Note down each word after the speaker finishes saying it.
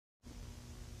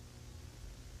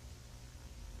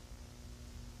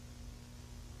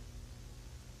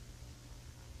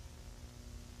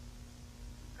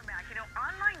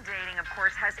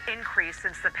has increased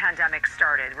since the pandemic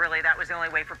started. Really, that was the only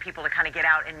way for people to kind of get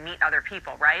out and meet other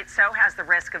people, right? So has the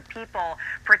risk of people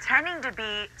pretending to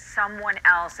be someone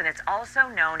else, and it's also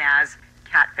known as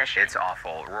catfishing. It's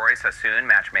awful. Roy Sassoon,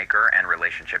 matchmaker and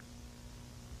relationship.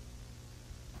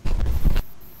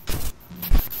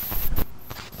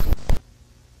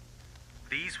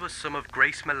 These were some of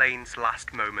Grace Mullane's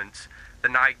last moments, the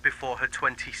night before her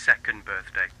 22nd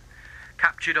birthday.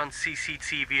 Captured on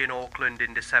CCTV in Auckland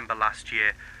in December last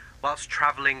year, whilst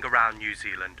travelling around New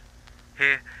Zealand.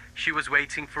 Here, she was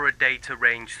waiting for a date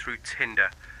arranged through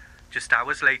Tinder. Just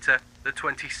hours later, the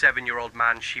 27-year-old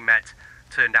man she met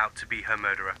turned out to be her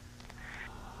murderer.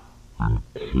 In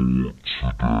court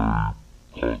today,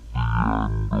 at the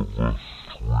end of a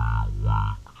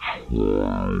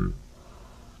 3-week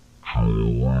trial,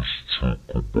 jurors took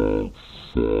about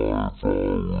 5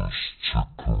 hours to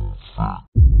convict.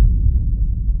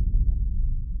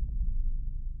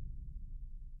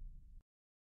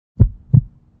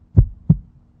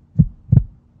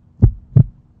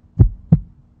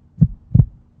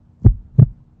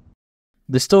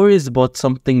 The story is about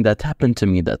something that happened to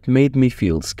me that made me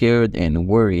feel scared and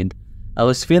worried. I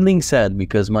was feeling sad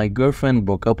because my girlfriend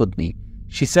broke up with me.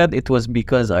 She said it was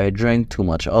because I drank too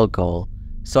much alcohol.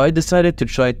 So I decided to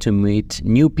try to meet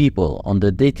new people on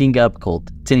the dating app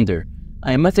called Tinder.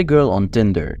 I met a girl on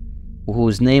Tinder,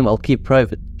 whose name I'll keep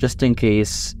private just in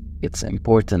case it's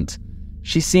important.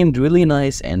 She seemed really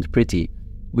nice and pretty.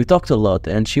 We talked a lot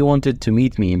and she wanted to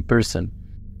meet me in person.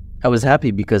 I was happy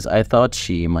because I thought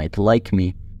she might like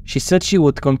me. She said she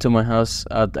would come to my house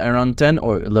at around 10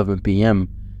 or 11 p.m.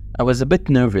 I was a bit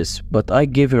nervous, but I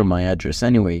gave her my address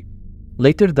anyway.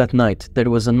 Later that night,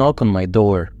 there was a knock on my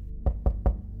door.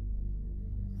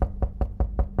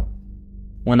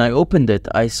 When I opened it,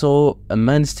 I saw a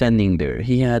man standing there.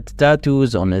 He had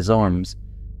tattoos on his arms,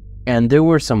 and there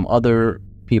were some other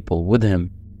people with him.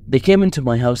 They came into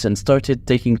my house and started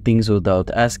taking things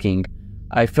without asking.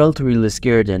 I felt really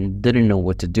scared and didn't know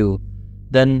what to do.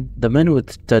 Then the man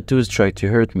with tattoos tried to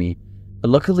hurt me.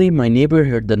 Luckily, my neighbor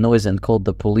heard the noise and called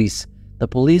the police. The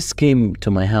police came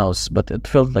to my house, but it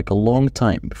felt like a long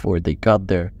time before they got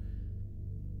there.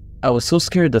 I was so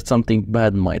scared that something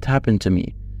bad might happen to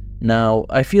me. Now,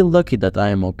 I feel lucky that I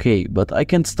am okay, but I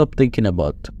can't stop thinking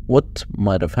about what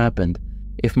might have happened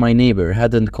if my neighbor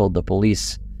hadn't called the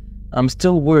police. I'm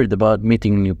still worried about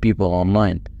meeting new people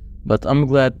online, but I'm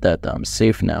glad that I'm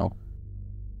safe now.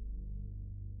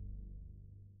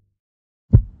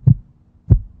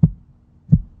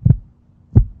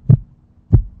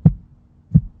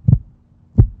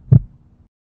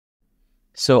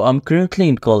 So I'm currently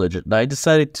in college and I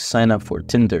decided to sign up for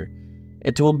Tinder.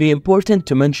 It will be important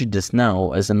to mention this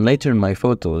now, as in later in my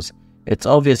photos, it's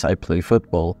obvious I play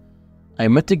football. I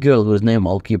met a girl whose name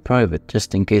I'll keep private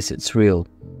just in case it's real,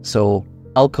 so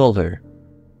I'll call her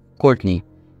Courtney.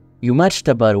 You matched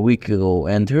about a week ago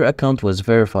and her account was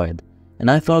verified, and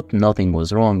I thought nothing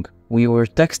was wrong. We were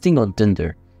texting on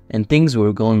Tinder and things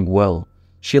were going well.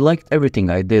 She liked everything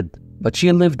I did, but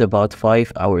she lived about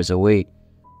 5 hours away.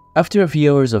 After a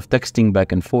few hours of texting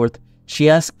back and forth, she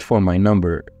asked for my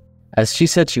number, as she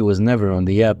said she was never on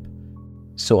the app,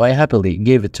 so I happily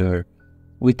gave it to her.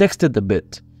 We texted a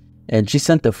bit, and she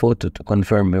sent a photo to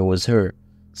confirm it was her,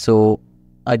 so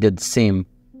I did the same.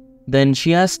 Then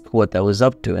she asked what I was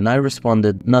up to, and I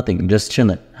responded, nothing, just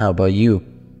chillin', how about you?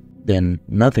 Then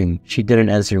nothing, she didn't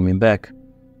answer me back.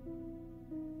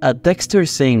 I'd text her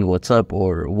saying what's up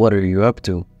or what are you up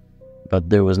to, but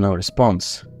there was no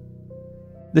response.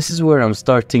 This is where I'm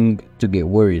starting to get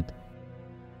worried.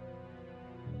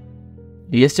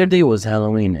 Yesterday was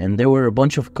Halloween and there were a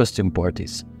bunch of costume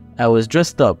parties. I was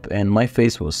dressed up and my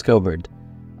face was covered.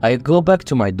 I go back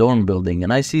to my dorm building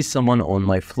and I see someone on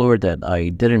my floor that I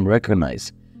didn't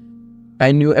recognize.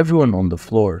 I knew everyone on the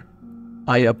floor.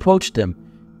 I approached them,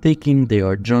 thinking they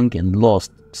are drunk and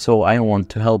lost, so I want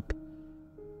to help.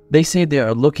 They say they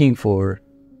are looking for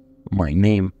my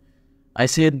name. I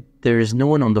said there is no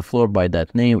one on the floor by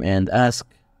that name and ask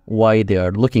why they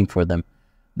are looking for them.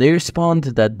 They respond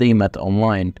that they met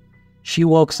online. She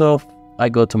walks off, I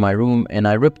go to my room and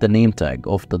I rip the name tag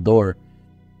off the door.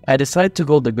 I decide to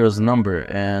call the girl's number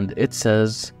and it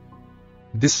says,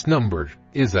 "This number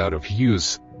is out of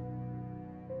use."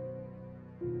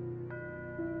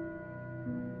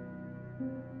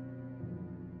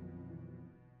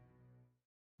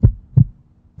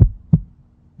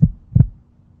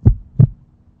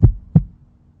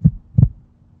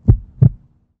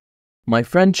 My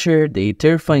friend shared a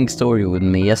terrifying story with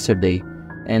me yesterday,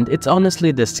 and it's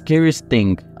honestly the scariest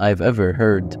thing I've ever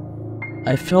heard.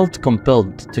 I felt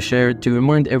compelled to share it to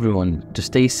remind everyone to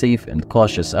stay safe and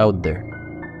cautious out there.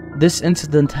 This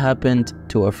incident happened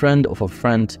to a friend of a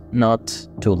friend not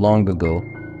too long ago.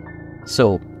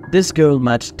 So, this girl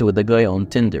matched with a guy on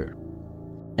Tinder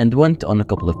and went on a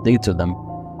couple of dates with him.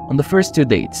 On the first 2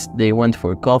 dates, they went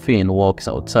for coffee and walks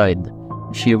outside.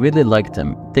 She really liked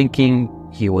him, thinking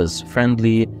he was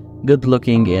friendly,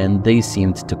 good-looking, and they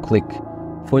seemed to click.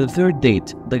 For the third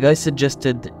date, the guy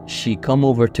suggested she come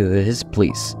over to his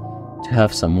place to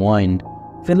have some wine.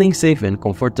 Feeling safe and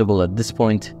comfortable at this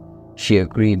point, she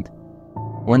agreed.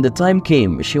 When the time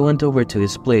came, she went over to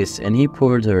his place and he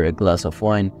poured her a glass of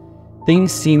wine.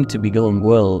 Things seemed to be going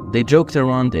well. They joked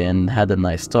around and had a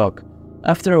nice talk.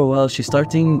 After a while, she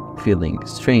started feeling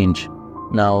strange.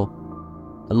 Now,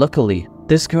 luckily,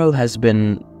 this girl has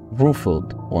been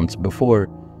ruffled once before,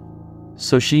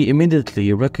 so she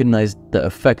immediately recognized the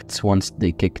effects once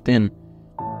they kicked in.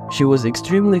 She was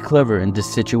extremely clever in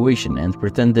this situation and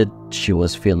pretended she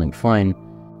was feeling fine.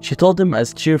 She told him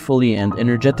as cheerfully and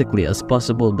energetically as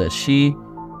possible that she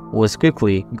was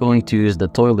quickly going to use the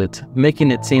toilet,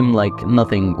 making it seem like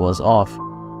nothing was off.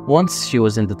 Once she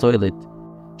was in the toilet,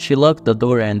 she locked the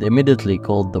door and immediately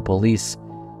called the police.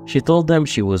 She told them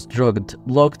she was drugged,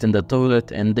 locked in the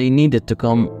toilet, and they needed to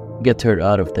come get her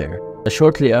out of there.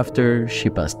 Shortly after, she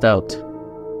passed out.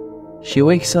 She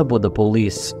wakes up with the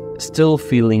police, still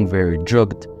feeling very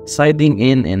drugged, siding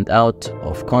in and out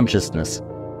of consciousness.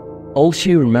 All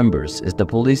she remembers is the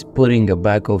police putting a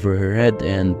bag over her head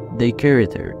and they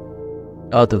carried her.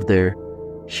 Out of there,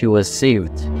 she was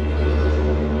saved.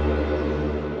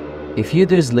 A few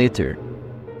days later,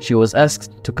 she was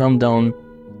asked to come down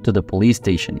to the police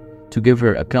station to give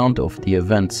her account of the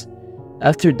events.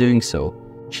 After doing so,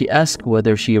 she asked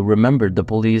whether she remembered the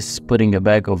police putting a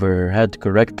bag over her head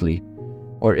correctly,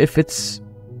 or if it's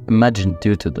imagined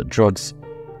due to the drugs,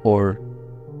 or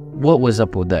what was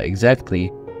up with that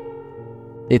exactly.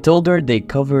 They told her they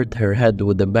covered her head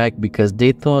with the bag because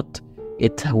they thought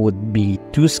it would be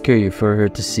too scary for her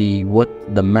to see what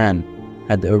the man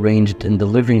had arranged in the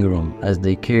living room as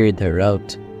they carried her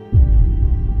out.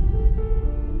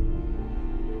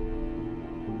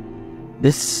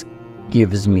 This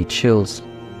gives me chills.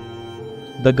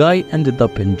 The guy ended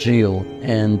up in jail,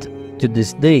 and to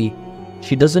this day,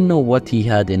 she doesn't know what he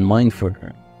had in mind for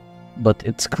her. But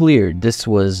it's clear this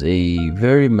was a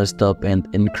very messed up and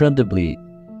incredibly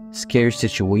scary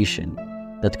situation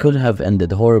that could have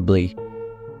ended horribly.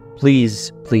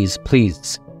 Please, please,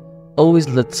 please, always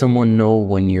let someone know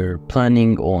when you're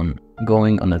planning on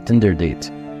going on a Tinder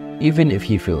date, even if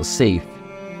you feel safe.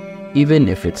 Even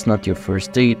if it's not your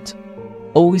first date,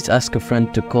 always ask a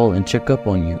friend to call and check up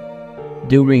on you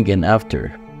during and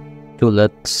after to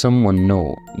let someone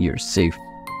know you're safe.